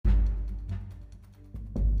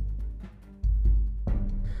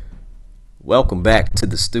Welcome back to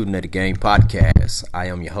the Student of the Game podcast. I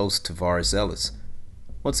am your host, Tavares Ellis.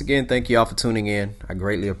 Once again, thank you all for tuning in. I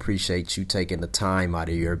greatly appreciate you taking the time out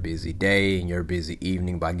of your busy day and your busy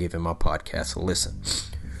evening by giving my podcast a listen.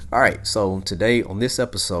 All right, so today on this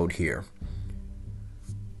episode here,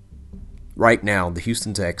 right now, the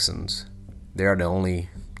Houston Texans, they're the only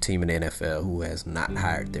team in the NFL who has not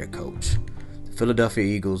hired their coach. The Philadelphia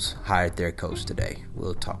Eagles hired their coach today.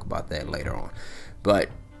 We'll talk about that later on. But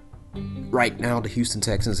right now, the Houston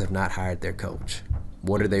Texans have not hired their coach.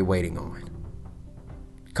 What are they waiting on?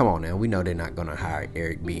 Come on now. We know they're not going to hire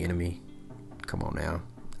Eric Bieniemy. Come on now.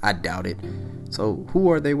 I doubt it. So who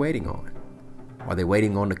are they waiting on? Are they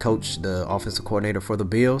waiting on the coach, the offensive coordinator for the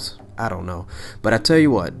Bills? I don't know. But I tell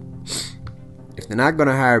you what, if they're not going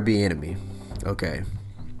to hire Bieniemy, okay.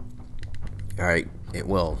 All right.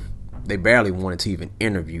 Well, they barely wanted to even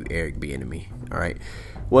interview Eric Bieniemy. All right.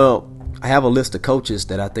 Well, I have a list of coaches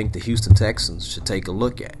that I think the Houston Texans should take a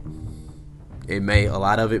look at. A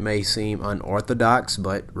lot of it may seem unorthodox,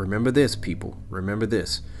 but remember this, people. Remember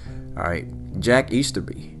this. All right, Jack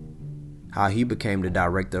Easterby, how he became the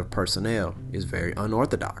director of personnel is very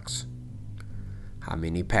unorthodox. How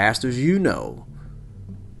many pastors you know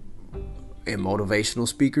and motivational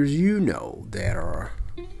speakers you know that are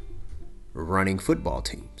running football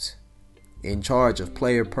teams, in charge of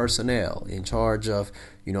player personnel, in charge of,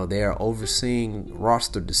 they are overseeing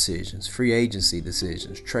roster decisions, free agency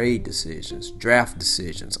decisions, trade decisions, draft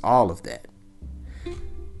decisions, all of that.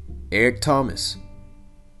 Eric Thomas,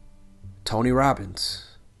 Tony Robbins,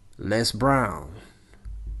 Les Brown,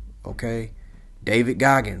 okay, David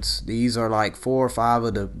Goggins. These are like 4 or 5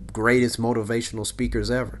 of the greatest motivational speakers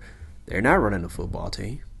ever. They're not running a football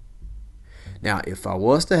team. Now, if I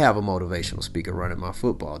was to have a motivational speaker running my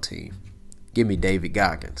football team, give me David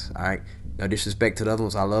Goggins, all right? No disrespect to the other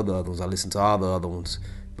ones. I love the other ones. I listen to all the other ones.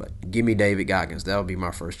 But give me David Goggins. That would be my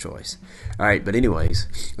first choice. All right, but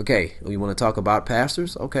anyways, okay, we want to talk about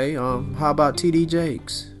pastors? Okay, how about T.D.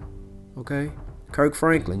 Jakes? Okay, Kirk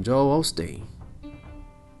Franklin, Joel Osteen,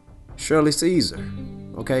 Shirley Caesar.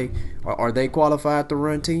 Okay, are they qualified to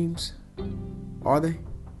run teams? Are they?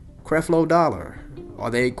 Creflo Dollar, are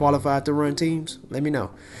they qualified to run teams? Let me know.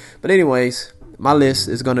 But anyways, my list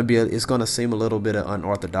is it's gonna seem a little bit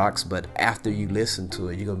unorthodox, but after you listen to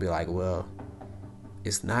it, you're gonna be like, well,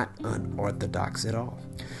 it's not unorthodox at all.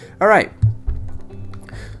 All right.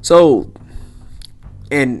 So,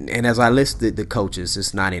 and as I listed the coaches,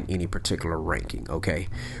 it's not in any particular ranking. Okay.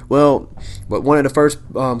 Well, but one of the first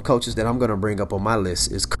coaches that I'm gonna bring up on my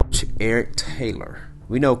list is Coach Eric Taylor.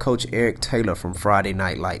 We know Coach Eric Taylor from Friday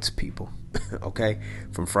Night Lights, people. Okay,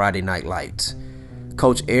 from Friday Night Lights.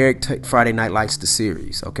 Coach Eric, Friday Night Lights, the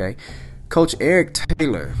series, okay? Coach Eric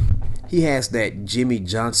Taylor, he has that Jimmy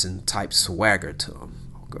Johnson type swagger to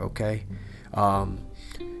him, okay?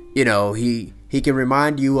 He can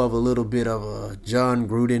remind you of a little bit of a John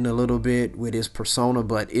Gruden a little bit with his persona,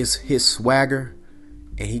 but it's his swagger,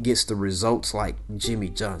 and he gets the results like Jimmy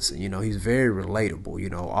Johnson. He's very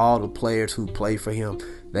relatable. All the players who play for him,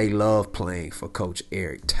 they love playing for Coach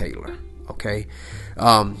Eric Taylor, okay?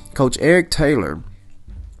 Coach Eric Taylor,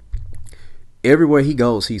 everywhere he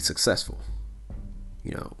goes, he's successful.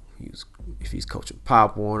 If he's coaching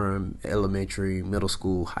Pop Warner, elementary, middle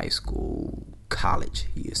school, high school, college,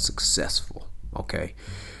 he is successful. Okay,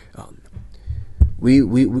 we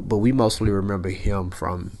mostly remember him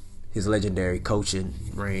from his legendary coaching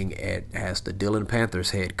ring as the Dillon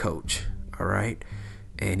Panthers head coach. All right,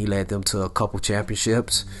 and he led them to a couple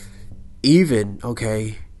championships. Even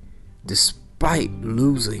despite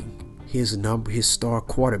losing his star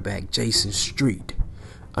quarterback, Jason Street.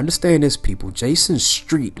 Understand this, people. Jason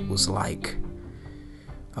Street was like,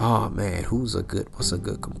 oh man, what's a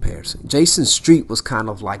good comparison? Jason Street was kind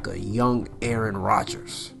of like a young Aaron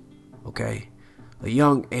Rodgers. Okay? A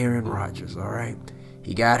young Aaron Rodgers, all right?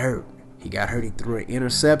 He got hurt. He threw an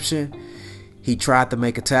interception. He tried to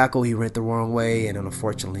make a tackle. He went the wrong way, and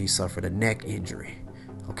unfortunately, he suffered a neck injury.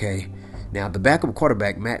 Okay? Now, the backup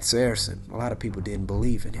quarterback, Matt Saracen, a lot of people didn't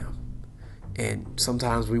believe in him. And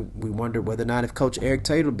sometimes we wonder whether or not if Coach Eric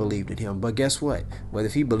Taylor believed in him. But guess what? Whether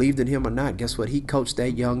if he believed in him or not, guess what? He coached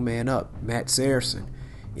that young man up, Matt Saracen,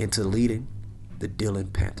 into leading the Dillon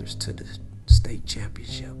Panthers to the state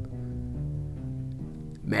championship.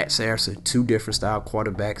 Matt Saracen, 2 different style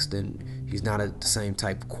quarterbacks. He's not the same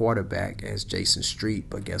type of quarterback as Jason Street,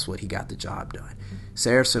 but guess what? He got the job done.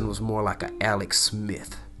 Saracen was more like an Alex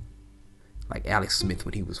Smith. Like Alex Smith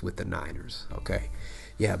when he was with the Niners, okay?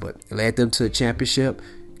 Yeah, but it led them to a championship.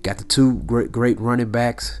 Got the 2 great running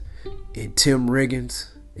backs in Tim Riggins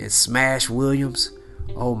and Smash Williams.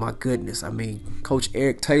 Oh, my goodness. I mean, Coach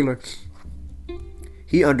Eric Taylor,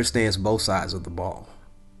 he understands both sides of the ball.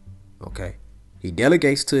 Okay, he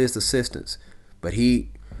delegates to his assistants, but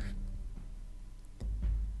he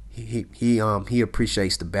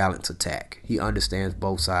appreciates the balanced attack. He understands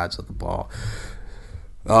both sides of the ball.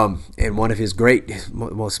 And one of his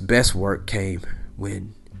most best work came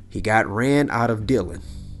when he got ran out of Dillon.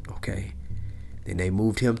 Okay, then they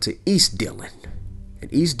moved him to East Dillon,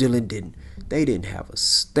 and East Dillon didn't have a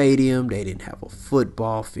stadium. They didn't have a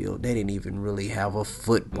football field. They didn't even really have a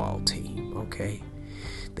football team. Okay,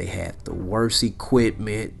 they had the worst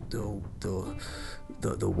equipment, the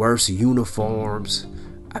worst uniforms.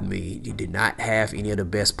 I mean, you did not have any of the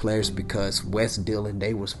best players because West Dillon,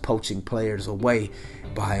 they was poaching players away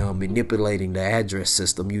by manipulating the address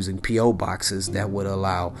system using P.O. boxes that would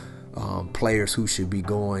allow players who should be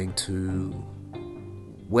going to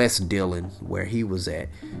West Dillon, where he was at,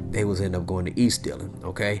 they was end up going to East Dillon.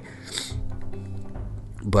 Okay,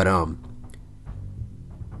 but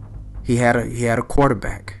he had a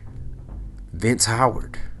quarterback, Vince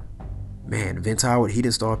Howard. Man, Vince Howard, he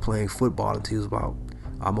didn't start playing football until he was about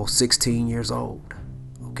almost 16 years old.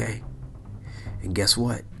 Okay, and guess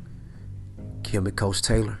what? Him and Coach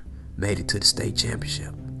Taylor made it to the state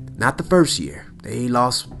championship. Not the first year. They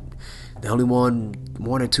lost. They only won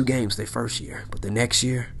 1 or 2 games their first year. But the next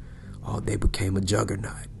year, they became a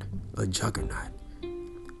juggernaut. A juggernaut.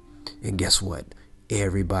 And guess what?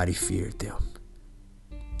 Everybody feared them.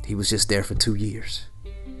 He was just there for 2 years.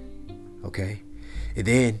 Okay? And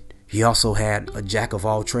then he also had a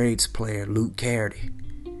jack-of-all-trades player, Luke Carity.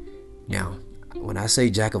 Now, when I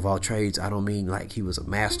say jack-of-all-trades, I don't mean like he was a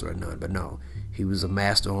master or none. But no, he was a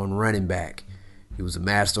master on running back. He was a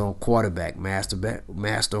master on quarterback, master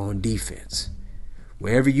on defense.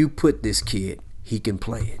 Wherever you put this kid, he can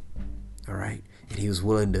play it. All right? And he was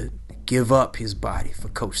willing to give up his body for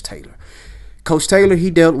Coach Taylor. Coach Taylor,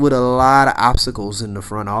 he dealt with a lot of obstacles in the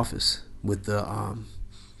front office with the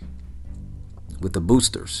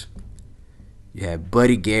boosters. You had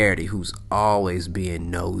Buddy Garrity, who's always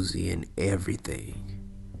being nosy in everything.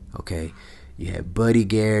 Okay? You had Buddy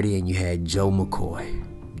Garrity and you had Joe McCoy.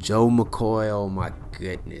 Joe McCoy, oh my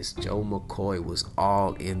goodness. Joe McCoy was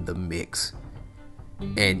all in the mix.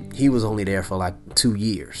 And he was only there for like 2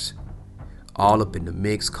 years. All up in the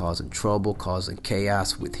mix, causing trouble, causing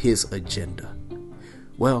chaos with his agenda.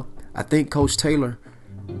 Well, I think Coach Taylor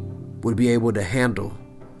would be able to handle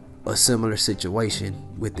a similar situation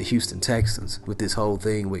with the Houston Texans, with this whole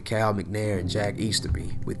thing with Cal McNair and Jack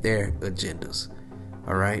Easterby, with their agendas.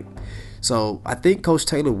 All right? So I think Coach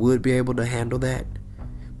Taylor would be able to handle that.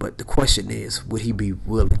 But the question is, would he be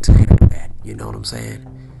willing to handle that? You know what I'm saying?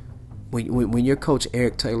 When you're Coach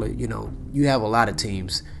Eric Taylor, you know, you have a lot of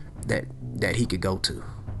teams that he could go to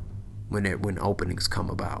when openings come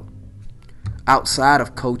about. Outside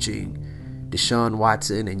of coaching Deshaun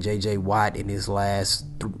Watson and J.J. Watt in his last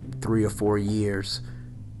 3 or 4 years,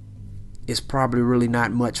 it's probably really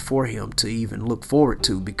not much for him to even look forward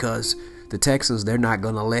to, because the Texans, they're not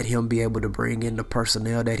going to let him be able to bring in the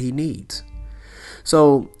personnel that he needs.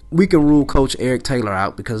 So we can rule Coach Eric Taylor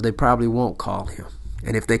out because they probably won't call him.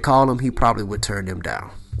 And if they call him, he probably would turn them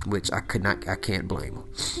down, which I can't blame him.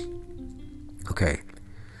 Okay.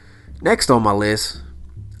 Next on my list,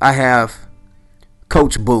 I have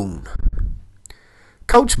Coach Boone.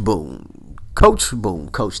 Coach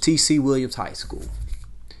T.C. Williams High School.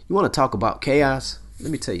 You want to talk about chaos?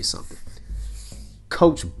 Let me tell you something.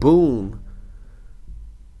 Coach Boone,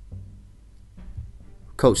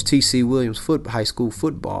 Coach T.C. Williams High School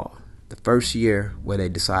football, the first year where they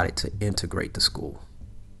decided to integrate the school.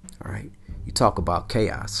 All right, you talk about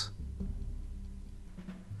chaos.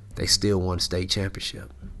 They still won state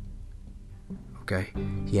championship. Okay,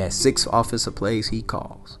 he has 6 offensive plays he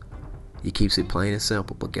calls. He keeps it plain and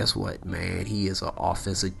simple. But guess what, man? He is an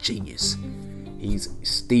offensive genius. He's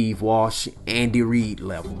Steve Walsh, Andy Reid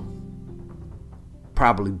level.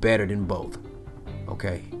 Probably better than both.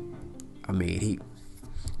 Okay, I mean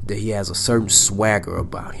he has a certain swagger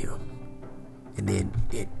about him, and then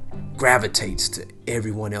it gravitates to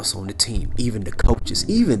everyone else on the team. Even the coaches,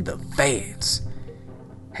 even the fans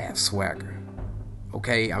have swagger.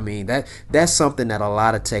 Okay, I mean that's something that a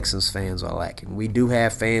lot of Texans fans are lacking. We do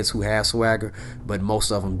have fans who have swagger, but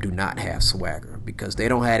most of them do not have swagger because they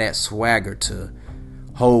don't have that swagger to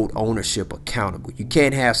hold ownership accountable. You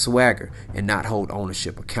can't have swagger and not hold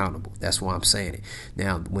ownership accountable. That's why I'm saying it.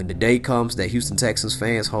 Now, when the day comes that Houston Texans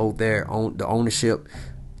fans hold the ownership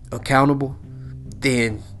accountable,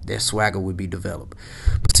 then their swagger would be developed.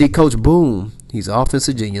 But see, Coach Boone, he's an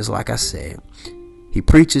offensive genius, like I said. He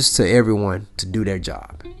preaches to everyone to do their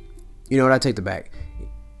job. You know what? I take it back.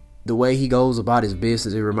 The way he goes about his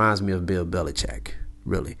business, it reminds me of Bill Belichick.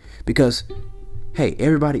 really. Because, hey,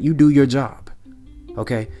 everybody, you do your job.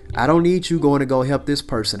 Okay? I don't need you going to go help this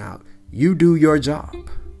person out. You do your job.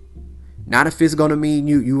 Not if it's going to mean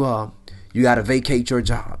you got to vacate your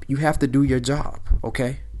job. You have to do your job.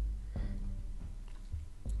 Okay?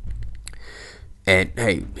 And,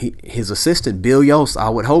 hey, his assistant, Bill Yost, I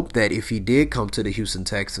would hope that if he did come to the Houston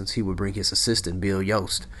Texans, he would bring his assistant, Bill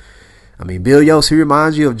Yost. I mean, Bill Yost, he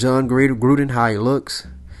reminds you of John Gruden, how he looks.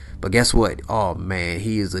 But guess what? Oh, man,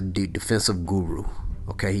 he is a defensive guru.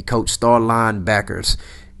 Okay, he coached star linebackers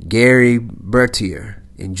Gary Bertier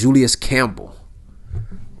and Julius Campbell.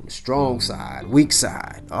 Strong side, weak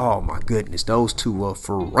side. Oh, my goodness. Those two were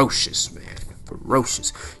ferocious, man.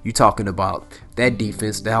 Ferocious. You talking about that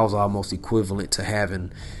defense? That was almost equivalent to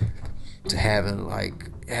having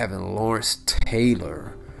Lawrence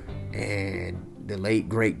Taylor and the late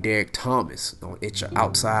great Derek Thomas at your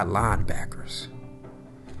outside linebackers,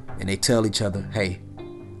 and they tell each other, "Hey,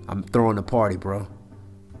 I'm throwing a party, bro.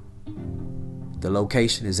 The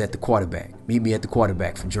location is at the quarterback. Meet me at the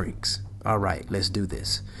quarterback for drinks. All right, let's do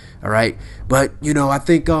this. All right." But I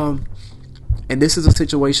think and this is a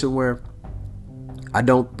situation where I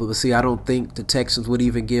don't think the Texans would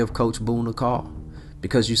even give Coach Boone a call,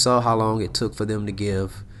 because you saw how long it took for them to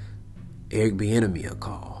give Eric Bieniemy a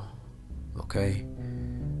call, okay,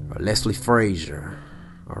 or Leslie Frazier,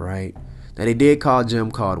 all right. Now they did call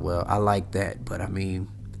Jim Caldwell. I like that, but I mean,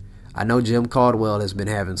 I know Jim Caldwell has been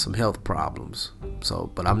having some health problems,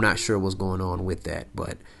 but I'm not sure what's going on with that.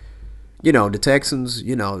 But the Texans,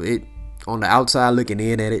 it on the outside looking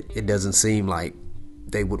in at it, it doesn't seem like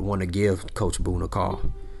they would want to give Coach Boone a call.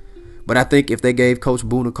 But I think if they gave Coach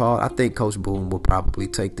Boone a call, I think Coach Boone will probably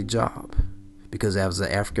take the job. Because as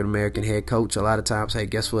an African-American head coach, a lot of times, hey,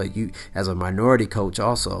 guess what? You, as a minority coach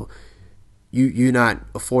also, you're not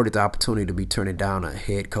afforded the opportunity to be turning down a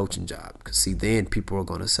head coaching job. Because, see, then people are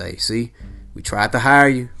going to say, see, we tried to hire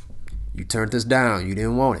you. You turned us down. You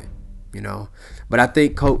didn't want it, But I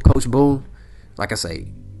think Coach Boone, like I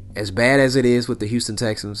say, as bad as it is with the Houston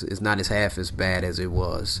Texans, it's not half as bad as it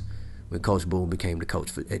was when Coach Boone became the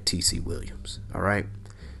coach at T.C. Williams. All right?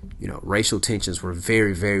 Racial tensions were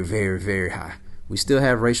very, very, very, very high. We still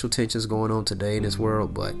have racial tensions going on today in this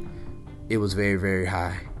world, but it was very, very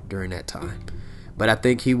high during that time. But I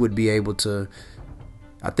think he'll be able to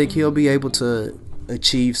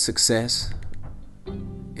achieve success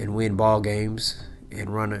and win ball games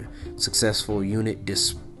and run a successful unit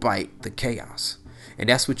despite the chaos. And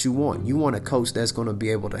that's what you want. You want a coach that's going to be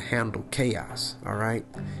able to handle chaos, all right?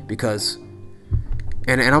 Because,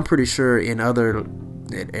 and I'm pretty sure at other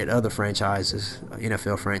franchises,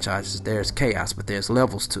 NFL franchises, there's chaos, but there's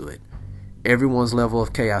levels to it. Everyone's level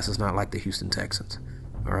of chaos is not like the Houston Texans,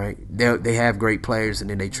 all right? They have great players, and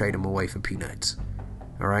then they trade them away for peanuts,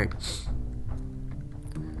 all right?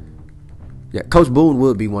 Yeah, Coach Boone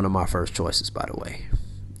would be one of my first choices, by the way,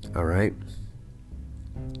 all right?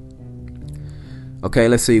 Okay,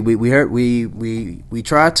 let's see. We heard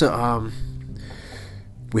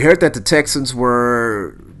that the Texans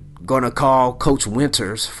were gonna call Coach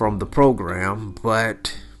Winters from the program,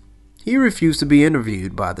 but he refused to be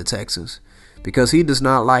interviewed by the Texans because he does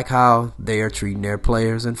not like how they are treating their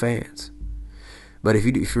players and fans. But if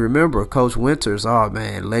you remember, Coach Winters, oh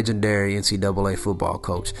man, legendary NCAA football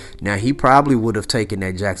coach. Now, he probably would have taken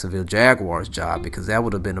that Jacksonville Jaguars job because that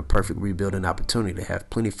would have been a perfect rebuilding opportunity to have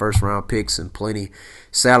plenty first-round picks and plenty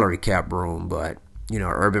salary cap room. But,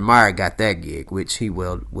 Urban Meyer got that gig, which he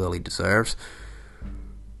he deserves.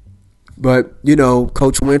 But,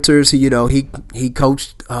 Coach Winters, he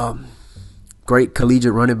coached great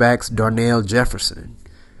collegiate running backs, Darnell Jefferson.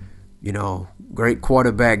 Great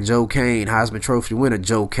quarterback Joe Kane, Heisman Trophy winner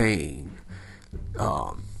Joe Kane.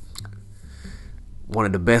 One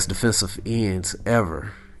of the best defensive ends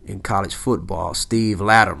ever in college football, Steve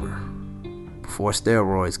Latimer, before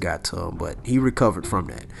steroids got to him, but he recovered from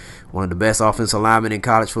that. One of the best offensive linemen in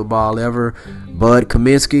college football ever, Bud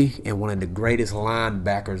Kaminsky, and one of the greatest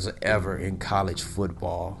linebackers ever in college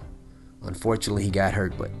football. Unfortunately, he got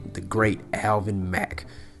hurt, but the great Alvin Mack.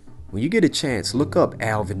 When you get a chance, look up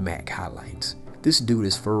Alvin Mack highlights. This dude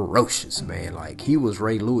is ferocious, man. Like, he was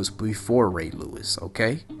Ray Lewis before Ray Lewis,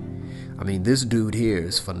 okay? I mean, this dude here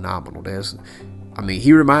is phenomenal.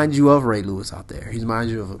 He reminds you of Ray Lewis out there. He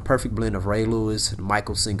reminds you of a perfect blend of Ray Lewis and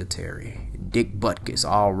Michael Singletary and Dick Butkus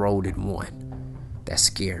all rolled in one. That's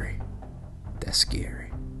scary.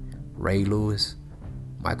 Ray Lewis,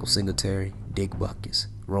 Michael Singletary, Dick Butkus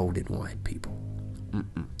rolled in one, people.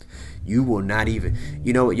 You will not even,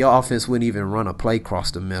 your offense wouldn't even run a play across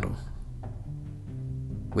the middle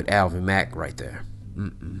with Alvin Mack right there.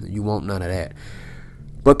 You want none of that.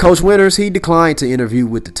 But Coach Winters, he declined to interview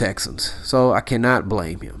with the Texans, so I cannot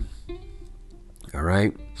blame him. All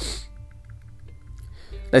right.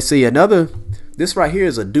 Let's see another. This right here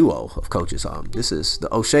is a duo of coaches. This is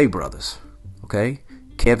the O'Shea brothers. Okay,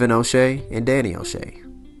 Kevin O'Shea and Danny O'Shea,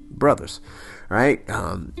 brothers. All right.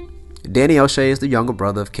 Danny O'Shea is the younger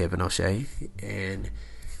brother of Kevin O'Shea, and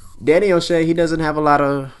Danny O'Shea, he doesn't have a lot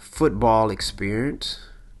of football experience,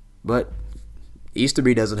 but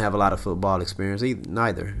Easterby doesn't have a lot of football experience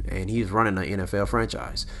neither, and he's running an NFL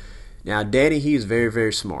franchise. Now, Danny, he's very,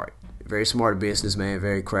 very smart. Very smart businessman,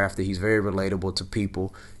 very crafty. He's very relatable to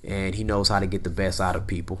people, and he knows how to get the best out of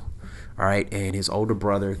people. All right, and his older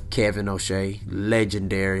brother, Kevin O'Shea,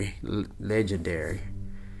 legendary. You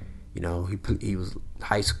know, he was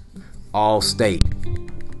high school, all-state,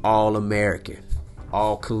 all-American,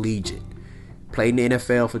 all-collegiate. Played in the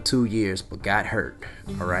NFL for 2 years, but got hurt.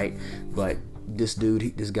 All right, but this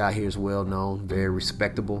dude, this guy here is well known, very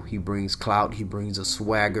respectable. He brings clout. He brings a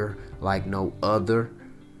swagger like no other.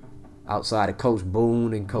 Outside of Coach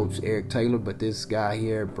Boone and Coach Eric Taylor, but this guy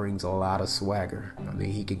here brings a lot of swagger. I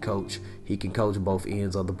mean, he can coach both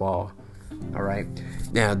ends of the ball. All right.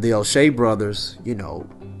 Now, the O'Shea brothers, you know,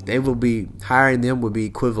 hiring them would be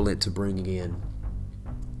equivalent to bringing in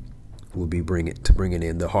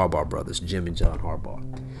the Harbaugh brothers, Jim and John Harbaugh.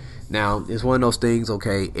 Now, it's one of those things,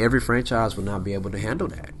 okay, every franchise will not be able to handle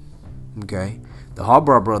that. Okay? The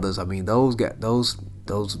Harbaugh brothers, I mean, those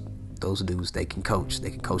dudes, they can coach. They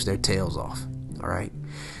can coach their tails off. All right?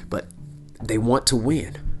 But they want to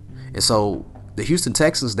win. And so the Houston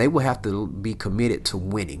Texans, they will have to be committed to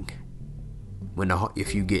winning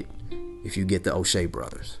if you get the O'Shea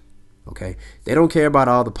brothers. Okay? They don't care about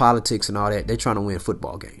all the politics and all that. They're trying to win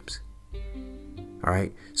football games. All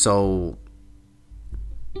right? So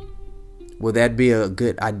will that be a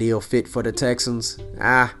good ideal fit for the Texans?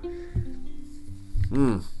 I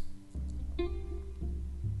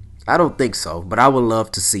don't think so, but I would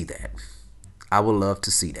love to see that.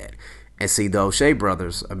 And see, the O'Shea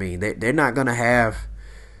brothers, I mean, they're not going to have,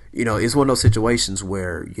 you know, it's one of those situations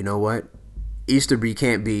where, you know what, Easterby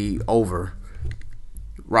can't be over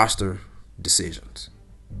roster decisions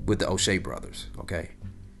with the O'Shea brothers, okay?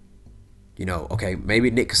 You know, okay, maybe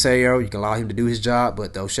Nick Casario, you can allow him to do his job,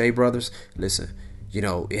 but the O'Shea brothers, listen, you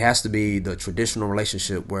know, it has to be the traditional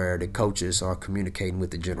relationship where the coaches are communicating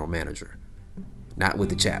with the general manager, not with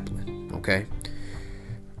the chaplain, okay?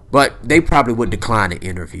 But they probably would decline an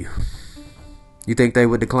interview. You think they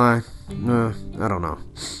would decline? No, I don't know.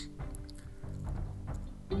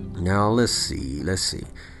 Now, let's see. Now,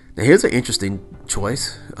 here's an interesting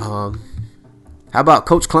choice. How about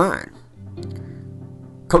Coach Klein?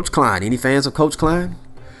 Coach Klein. Any fans of Coach Klein?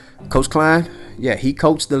 Coach Klein, yeah, he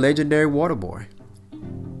coached the legendary Waterboy.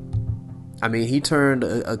 I mean, he turned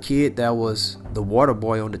a kid that was the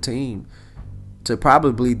Waterboy on the team to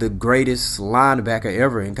probably the greatest linebacker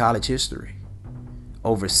ever in college history.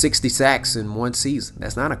 Over 60 sacks in one season.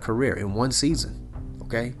 That's not a career, in one season.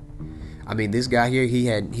 Okay? I mean, this guy here, he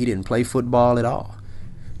didn't play football at all.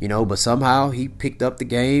 You know, but somehow he picked up the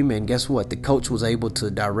game, and guess what? The coach was able to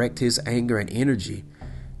direct his anger and energy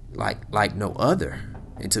like no other.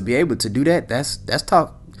 And to be able to do that, that's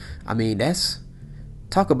talk. I mean, that's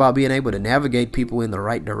talk about being able to navigate people in the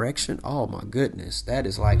right direction. Oh my goodness, that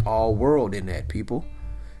is like all world in that, people.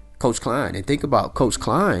 Coach Klein. And think about Coach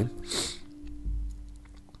Klein.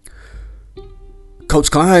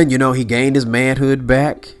 Coach Klein, you know, he gained his manhood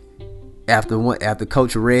back after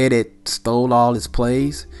Coach Red had stole all his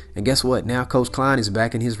plays. And guess what? Now Coach Klein is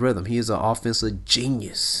back in his rhythm. He is an offensive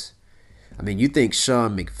genius. I mean, you think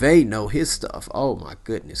Sean McVay know his stuff. Oh my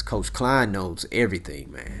goodness. Coach Klein knows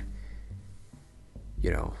everything, man.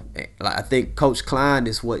 You know, I think Coach Klein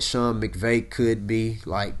is what Sean McVay could be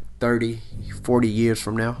like 30, 40 years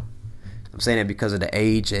from now. I'm saying that because of the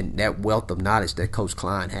age and that wealth of knowledge that Coach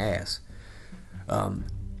Klein has.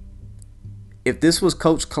 If this was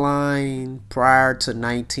Coach Klein prior to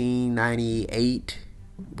 1998,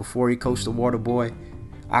 before he coached the Waterboy,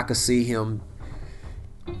 I could see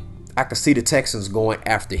the Texans going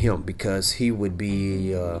after him because he would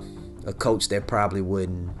be a coach that probably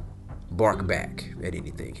wouldn't bark back at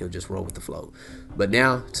anything. He'll just roll with the flow. But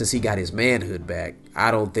now, since he got his manhood back,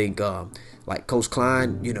 I don't think like Coach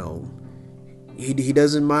Klein, you know, he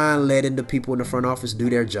doesn't mind letting the people in the front office do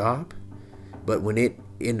their job. But when it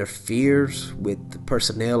interferes with the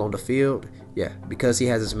personnel on the field, yeah, because he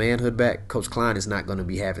has his manhood back, Coach Klein is not going to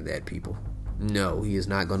be having that, people. No, he is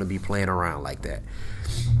not going to be playing around like that.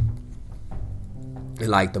 And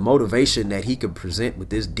like the motivation that he could present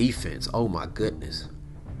with this defense, oh my goodness.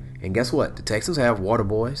 And guess what? The Texans have water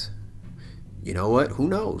boys. you know what? Who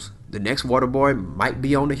knows? The next Waterboy might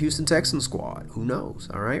be on the Houston Texans squad. Who knows?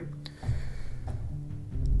 All right.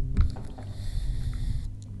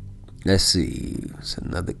 Let's see. It's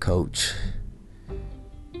another coach.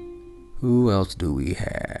 Who else do we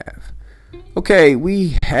have? Okay,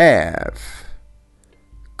 we have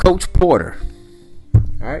Coach Porter.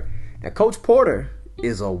 All right. Now, Coach Porter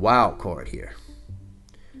is a wild card here.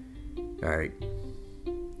 All right.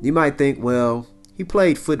 You might think, well, he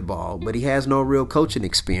played football, but he has no real coaching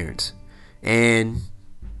experience. And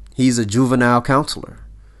he's a juvenile counselor.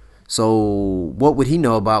 So what would he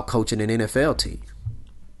know about coaching an NFL team?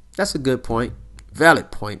 That's a good point.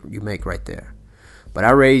 Valid point you make right there. But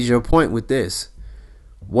I raise your point with this.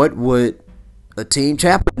 What would a team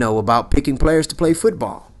chaplain know about picking players to play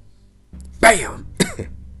football? Bam!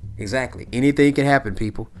 Exactly. Anything can happen,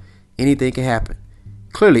 people. Anything can happen.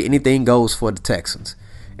 Clearly, anything goes for the Texans.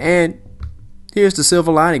 And here's the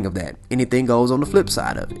silver lining of that. Anything goes on the flip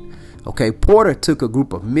side of it. Okay, Porter took a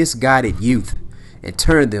group of misguided youth and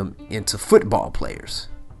turned them into football players.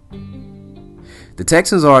 The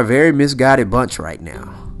Texans are a very misguided bunch right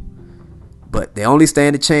now. But they only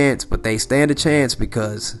stand a chance, because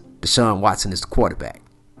Deshaun Watson is the quarterback.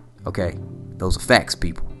 Okay, those are facts,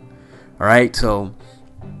 people. All right, so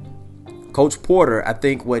Coach Porter, I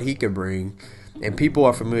think what he can bring, and people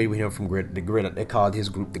are familiar with him from the Gridiron. They called his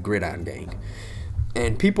group the Gridiron Gang.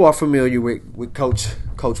 And people are familiar with Coach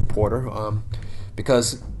Porter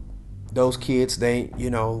because those kids, they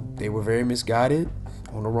were very misguided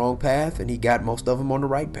on the wrong path, and he got most of them on the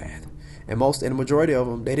right path. And the majority of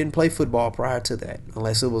them, they didn't play football prior to that,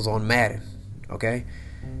 unless it was on Madden. Okay?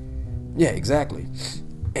 Yeah, exactly.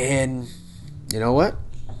 And you know what?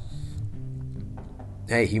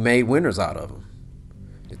 Hey, he made winners out of them.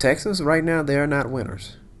 The Texans right now, they are not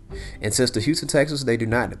winners. And since the Houston Texans, they do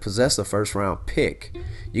not possess a first-round pick,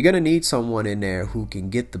 you're going to need someone in there who can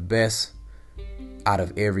get the best out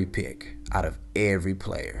of every pick, out of every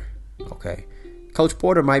player. Okay? Coach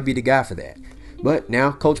Porter might be the guy for that. But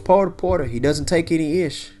now, Coach Porter, he doesn't take any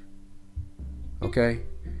ish. Okay?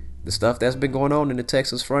 The stuff that's been going on in the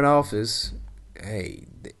Texans front office, hey,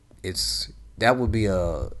 that would be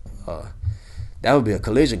a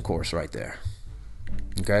collision course right there.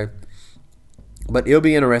 Okay? But it'll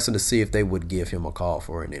be interesting to see if they would give him a call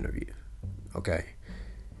for an interview. Okay?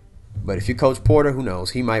 But if you Coach Porter, who knows?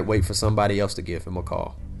 He might wait for somebody else to give him a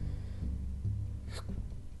call.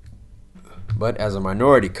 But as a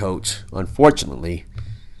minority coach, unfortunately,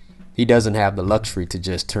 he doesn't have the luxury to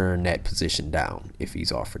just turn that position down if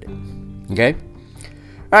he's offered it. Okay? All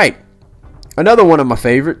right. Another one of my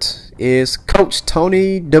favorites is Coach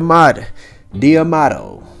Tony D'Amato.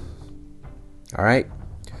 All right?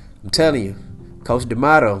 I'm telling you, Coach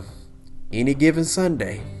D'Amato, any given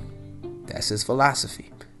Sunday, that's his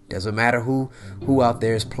philosophy. Doesn't matter who out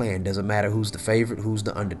there is playing. Doesn't matter who's the favorite, who's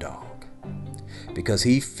the underdog. Because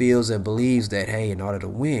he feels and believes that, hey, in order to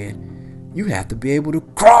win, you have to be able to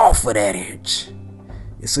crawl for that inch.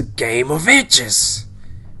 It's a game of inches.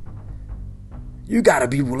 You got to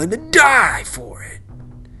be willing to die for it.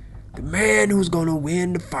 The man who's going to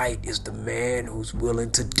win the fight is the man who's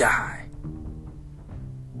willing to die.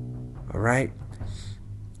 All right?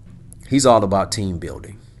 He's all about team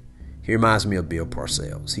building. He reminds me of Bill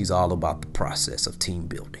Parcells. He's all about the process of team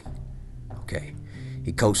building. Okay?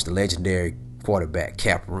 He coached the legendary quarterback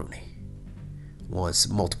Cap Rooney. Won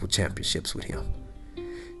multiple championships with him.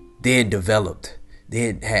 Then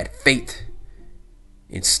had faith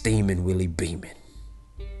in Steamin' Willie Beeman.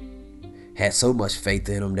 Had so much faith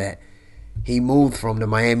in him that he moved from the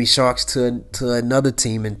Miami Sharks to another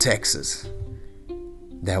team in Texas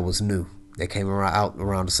that was new. They came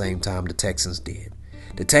around the same time the Texans did.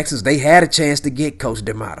 The Texans, they had a chance to get Coach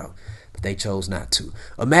D'Amato, but they chose not to.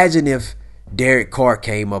 Imagine if Derek Carr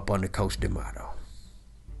came up under Coach D'Amato.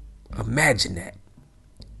 Imagine that.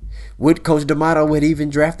 Would Coach D'Amato would even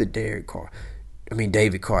drafted David Carr?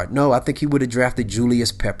 No, I think he would have drafted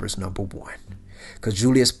Julius Peppers number 1. Because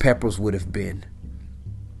Julius Peppers would have been,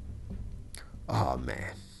 oh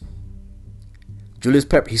man. Julius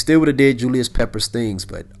Peppers, he still would have did Julius Peppers things,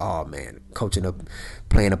 but oh man,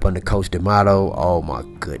 playing up under Coach D'Amato, oh my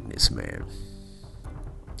goodness, man.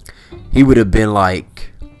 He would have been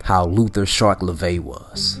like how Luther Shark LeVay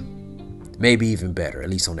was. Maybe even better, at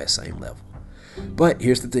least on that same level. But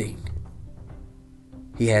here's the thing.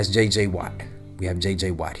 He has J.J. Watt. We have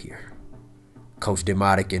J.J. Watt here. Coach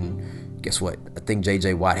D'Amato, and guess what? I think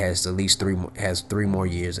J.J. Watt has at least 3 more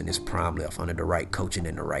years in his prime left under the right coaching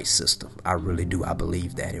and the right system. I really do. I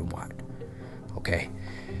believe that in Watt. Okay?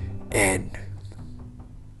 And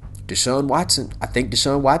Deshaun Watson, I think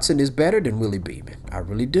Deshaun Watson is better than Willie Beeman. I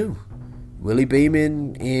really do. Willie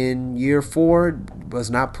Beeman in year 4 was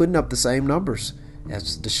not putting up the same numbers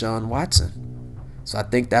as Deshaun Watson. So I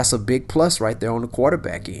think that's a big plus right there on the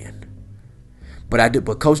quarterback end.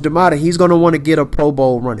 But Coach D'Amata, he's going to want to get a Pro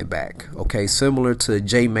Bowl running back, okay, similar to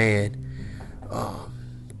J-Man,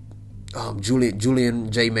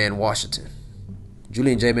 Julian J-Man Washington.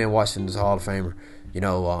 Julian J-Man Washington is a Hall of Famer.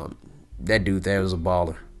 That dude there was a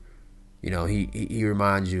baller. He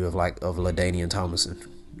reminds you of LaDainian Tomlinson,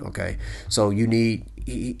 okay? So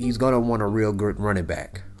he's going to want a real good running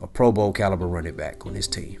back, a Pro Bowl caliber running back on his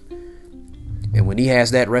team. And when he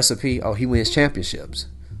has that recipe, he wins championships.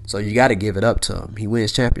 So you got to give it up to him. He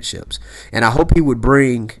wins championships. And I hope he would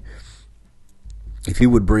bring his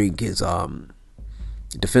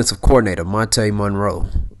defensive coordinator, Monte Monroe.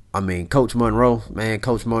 Coach Monroe, man,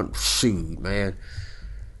 Coach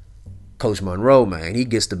Monroe, man, he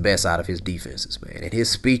gets the best out of his defenses, man. And his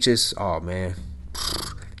speeches, oh, man.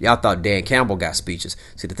 Y'all thought Dan Campbell got speeches.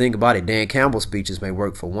 See, the thing about it, Dan Campbell's speeches may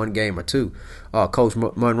work for one game or two. Coach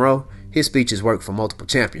Monroe, his speeches work for multiple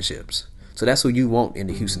championships. So that's who you want in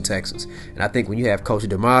the Houston Texans. And I think when you have Coach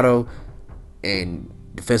D'Amato and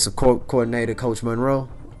defensive coordinator Coach Monroe,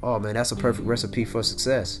 oh, man, that's a perfect recipe for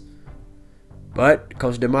success. But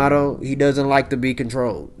Coach D'Amato, he doesn't like to be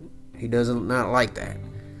controlled. He doesn't not like that.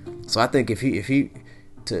 So I think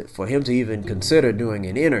for him to even consider doing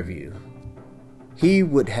an interview, he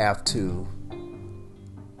would have to,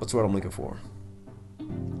 what's what I'm looking for?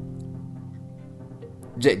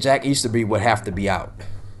 Jack Easterby would have to be out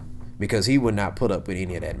because he would not put up with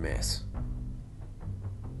any of that mess.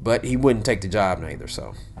 But he wouldn't take the job neither,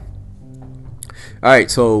 so. All right,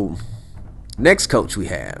 so next coach we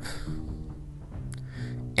have.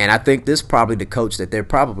 And I think this is probably the coach that they're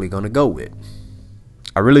probably going to go with.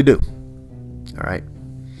 I really do. All right.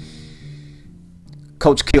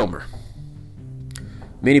 Coach Kilmer.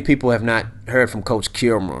 Many people have not heard from Coach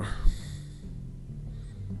Kilmer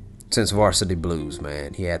since Varsity Blues,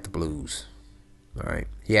 man. He had the blues. All right.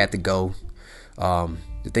 He had to go. The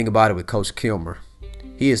thing about it with Coach Kilmer,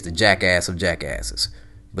 he is the jackass of jackasses,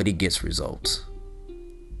 but he gets results.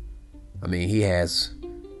 He has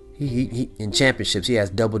in championships, he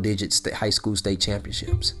has double-digit high school state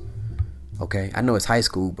championships. Okay, I know it's high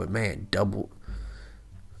school, but man, double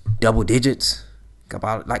digits,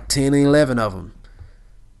 about like 10 and 11 of them.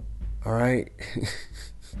 All right,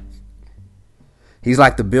 he's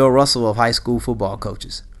like the Bill Russell of high school football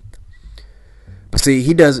coaches. But see,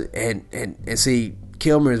 he does, and see,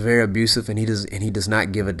 Kilmer is very abusive, and he does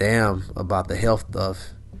not give a damn about the health of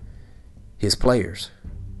his players.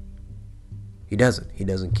 He doesn't. He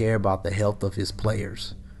doesn't care about the health of his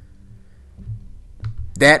players.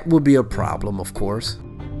 That will be a problem, of course.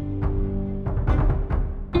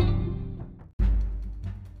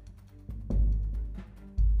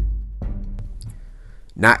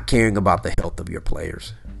 Not caring about the health of your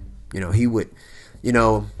players. He would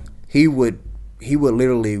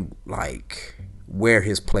literally like wear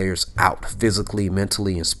his players out physically,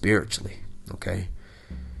 mentally, and spiritually. Okay.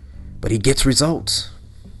 But he gets results.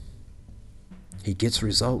 He gets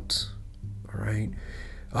results. All right.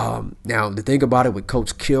 Now, the thing about it with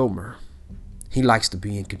Coach Kilmer, he likes to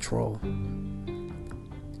be in control.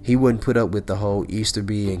 He wouldn't put up with the whole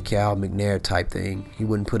Easterby and Cal McNair type thing. He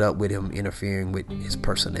wouldn't put up with him interfering with his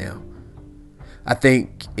personnel. I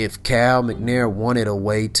think if Cal McNair wanted a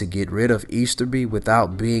way to get rid of Easterby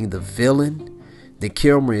without being the villain, then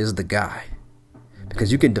Kilmer is the guy.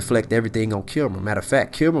 Because you can deflect everything on Kilmer. Matter of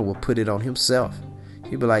fact, Kilmer will put it on himself.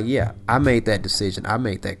 He'd be like, yeah, I made that decision. I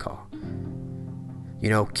made that call.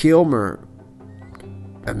 Kilmer,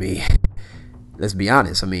 let's be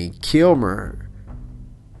honest. Kilmer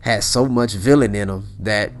has so much villain in him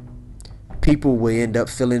that people will end up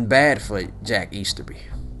feeling bad for Jack Easterby.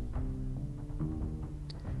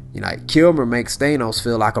 Kilmer makes Thanos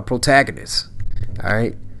feel like a protagonist. All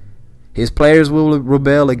right. His players will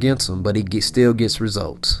rebel against him, but he still gets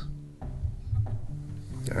results.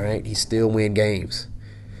 All right. He still wins games.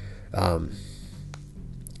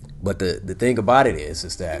 But the thing about it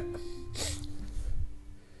is that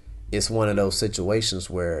it's one of those situations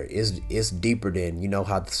where it's deeper than,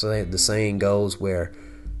 how the saying goes, where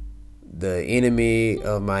the enemy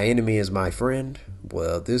of my enemy is my friend.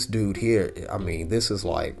 Well, this dude here, this is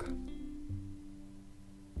like.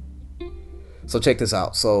 So check this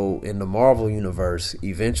out. So in the Marvel universe,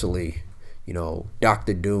 eventually,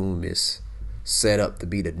 Doctor Doom is set up to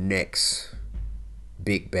be the next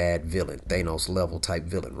big bad villain, Thanos level type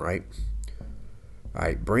villain, right? All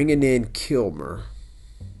right, bringing in Kilmer.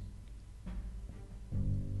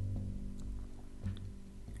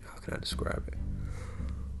 How can I describe it?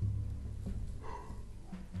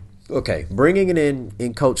 Okay, bringing it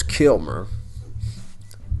in Coach Kilmer.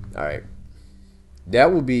 All right,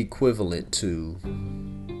 that would be equivalent to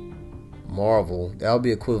Marvel. That would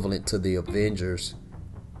be equivalent to the Avengers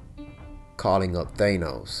calling up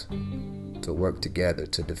Thanos to work together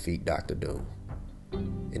to defeat Doctor Doom.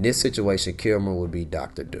 In this situation, Kilmer would be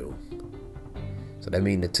Doctor Doom. So that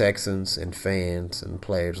means the Texans and fans and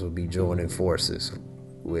players will be joining forces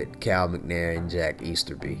with Cal McNair and Jack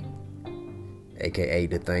Easterby, aka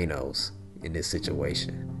the Thanos, in this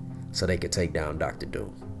situation, so they could take down Doctor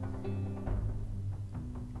Doom.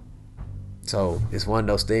 So it's one of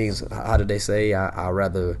those things. How did they say? I'd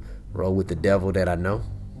rather roll with the devil that I know.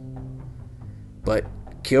 But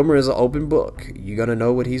Kilmer is an open book. You're going to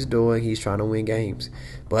know what he's doing. He's trying to win games.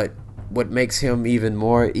 But what makes him even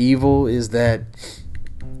more evil is that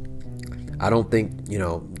I don't think,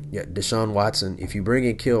 Deshaun Watson, if you bring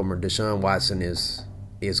in Kilmer, Deshaun Watson is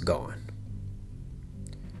gone.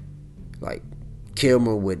 Like,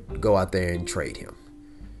 Kilmer would go out there and trade him.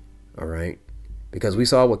 All right? Because we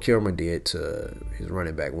saw what Kilmer did to his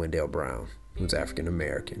running back, Wendell Brown, who's African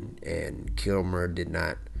American. And Kilmer did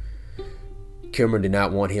not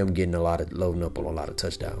want him loading up on a lot of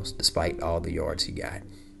touchdowns, despite all the yards he got.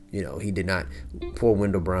 He did not. Poor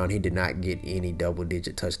Wendell Brown, he did not get any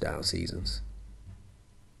double-digit touchdown seasons,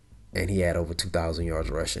 and he had over 2,000 yards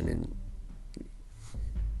rushing in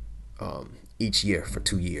each year for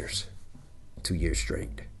 2 years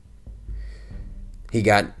straight. He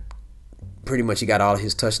got all of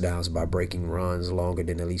his touchdowns by breaking runs longer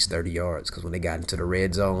than at least 30 yards. Because when they got into the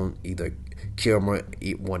red zone, either Kilmer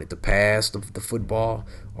wanted to pass the football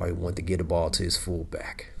or he wanted to get the ball to his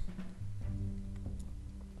fullback.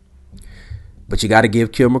 But you got to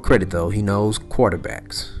give Kilmer credit, though. He knows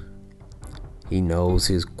quarterbacks. He knows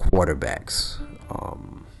his quarterbacks.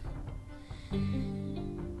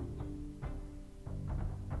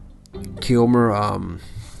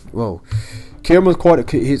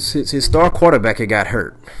 His star quarterback had got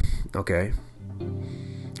hurt. Okay.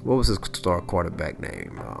 What was his star quarterback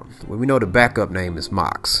name? We know the backup name is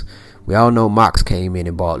Mox. We all know Mox came in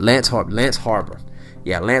and bought Lance Harbor.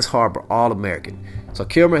 Yeah, Lance Harbor, All-American. So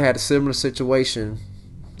Kilmer had a similar situation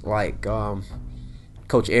like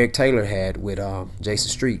Coach Eric Taylor had with Jason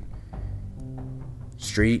Street.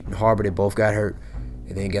 Street and Harbor, they both got hurt.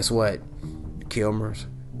 And then guess what? Kilmer's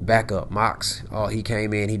backup, Mox, he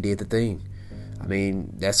came in, he did the thing. I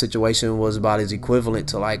mean, that situation was about as equivalent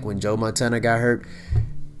to like when Joe Montana got hurt.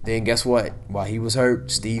 Then guess what? While he was hurt,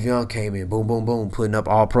 Steve Young came in, boom, boom, boom, putting up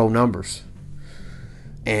all-pro numbers.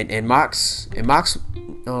 And Mox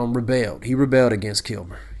rebelled. He rebelled against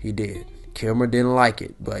Kilmer. He did. Kilmer didn't like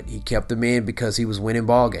it, but he kept him in because he was winning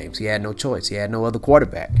ball games. He had no choice. He had no other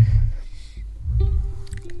quarterback.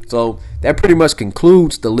 So that pretty much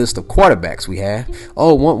concludes the list of quarterbacks we have.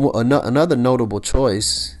 Another notable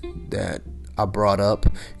choice that I brought up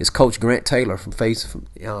is Coach Grant Taylor he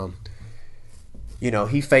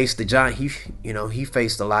faced the Giants. He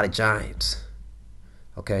faced a lot of Giants.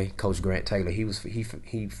 Okay, Coach Grant Taylor. He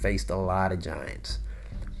faced a lot of Giants.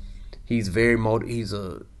 He's very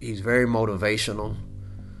motivational.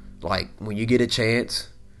 Like, when you get a chance,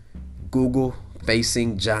 Google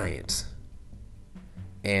facing Giants.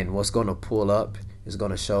 And what's going to pull up is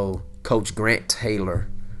going to show Coach Grant Taylor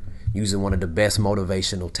using one of the best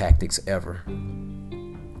motivational tactics ever.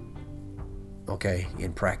 Okay,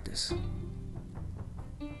 in practice.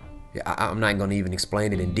 Yeah, I'm not going to even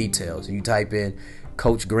explain it in details. You type in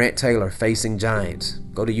Coach Grant Taylor facing Giants.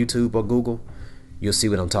 Go to YouTube or Google. You'll see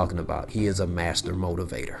what I'm talking about. He is a master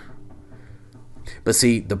motivator. But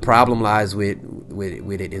see, the problem lies with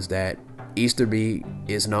it is that Easterby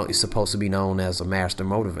is supposed to be known as a master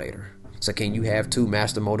motivator. So can you have two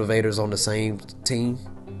master motivators on the same team?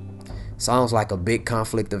 Sounds like a big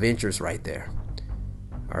conflict of interest right there.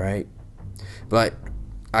 All right. But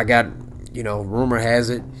I got, rumor has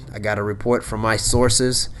it, I got a report from my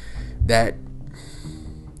sources that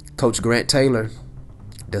Coach Grant Taylor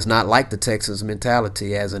does not like the Texans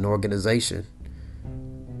mentality as an organization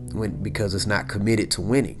because it's not committed to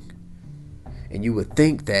winning. And you would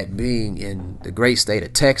think that being in the great state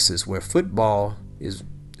of Texas, where football is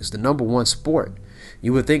the number one sport,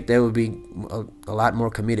 you would think they would be a lot more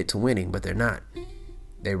committed to winning, but they're not.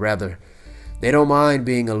 They don't mind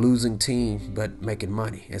being a losing team, but making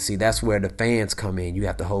money. And see, that's where the fans come in. You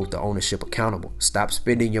have to hold the ownership accountable. Stop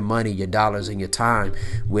spending your money, your dollars, and your time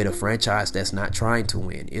with a franchise that's not trying to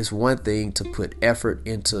win. It's one thing to put effort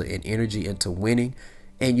into and energy into winning,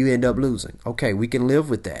 and you end up losing. Okay, we can live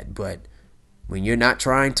with that, but when you're not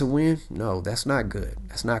trying to win, no, that's not good.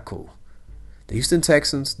 That's not cool. The Houston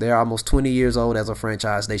Texans, they're almost 20 years old as a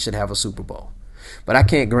franchise. They should have a Super Bowl. But I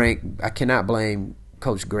cannot blame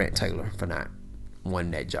Coach Grant Taylor for not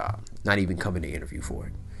wanting that job, not even coming to interview for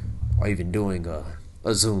it, or even doing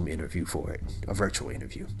a Zoom interview for it, a virtual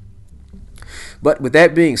interview. But with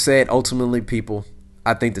that being said, ultimately, people,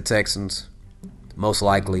 I think the Texans, most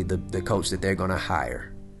likely the coach that they're going to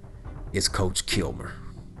hire is Coach Kilmer.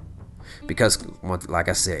 Because, like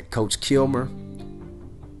I said, Coach Kilmer,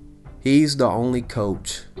 he's the only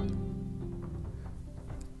coach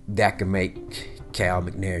that can make Cal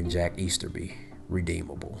McNair and Jack Easterby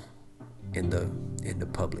redeemable in the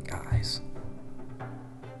public eyes.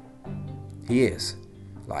 He is.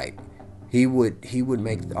 Like, he would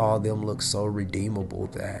make all of them look so redeemable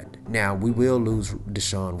that now we will lose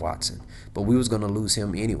Deshaun Watson, but we was gonna lose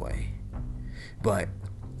him anyway. But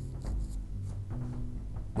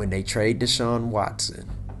when they trade Deshaun Watson,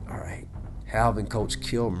 all right, having Coach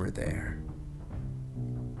Kilmer there,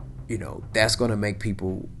 that's gonna make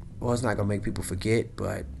people. Well, it's not gonna make people forget,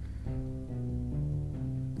 but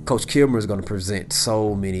Coach Kilmer is gonna present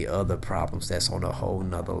so many other problems that's on a whole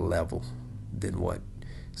nother level than what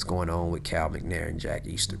is going on with Cal McNair and Jack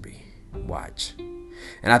Easterby. Watch.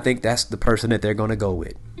 And I think that's the person that they're going to go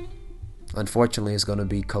with. Unfortunately, it's going to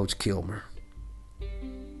be Coach Kilmer.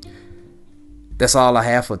 That's all I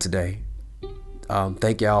have for today.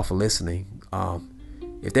 Thank y'all for listening.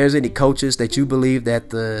 If there's any coaches that you believe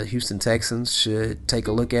that the Houston Texans should take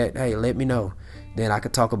a look at, hey, let me know. Then I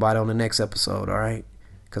could talk about it on the next episode, all right?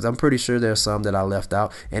 Because I'm pretty sure there's some that I left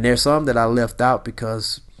out. And there's some that I left out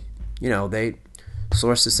because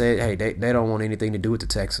sources say, hey, they don't want anything to do with the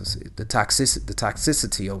Texans. The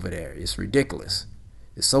toxicity over there is ridiculous.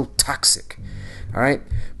 It's so toxic. All right.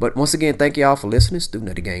 But once again, thank y'all for listening. Student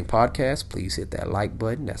of the Game podcast. Please hit that like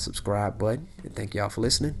button, that subscribe button. And thank y'all for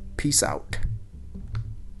listening. Peace out.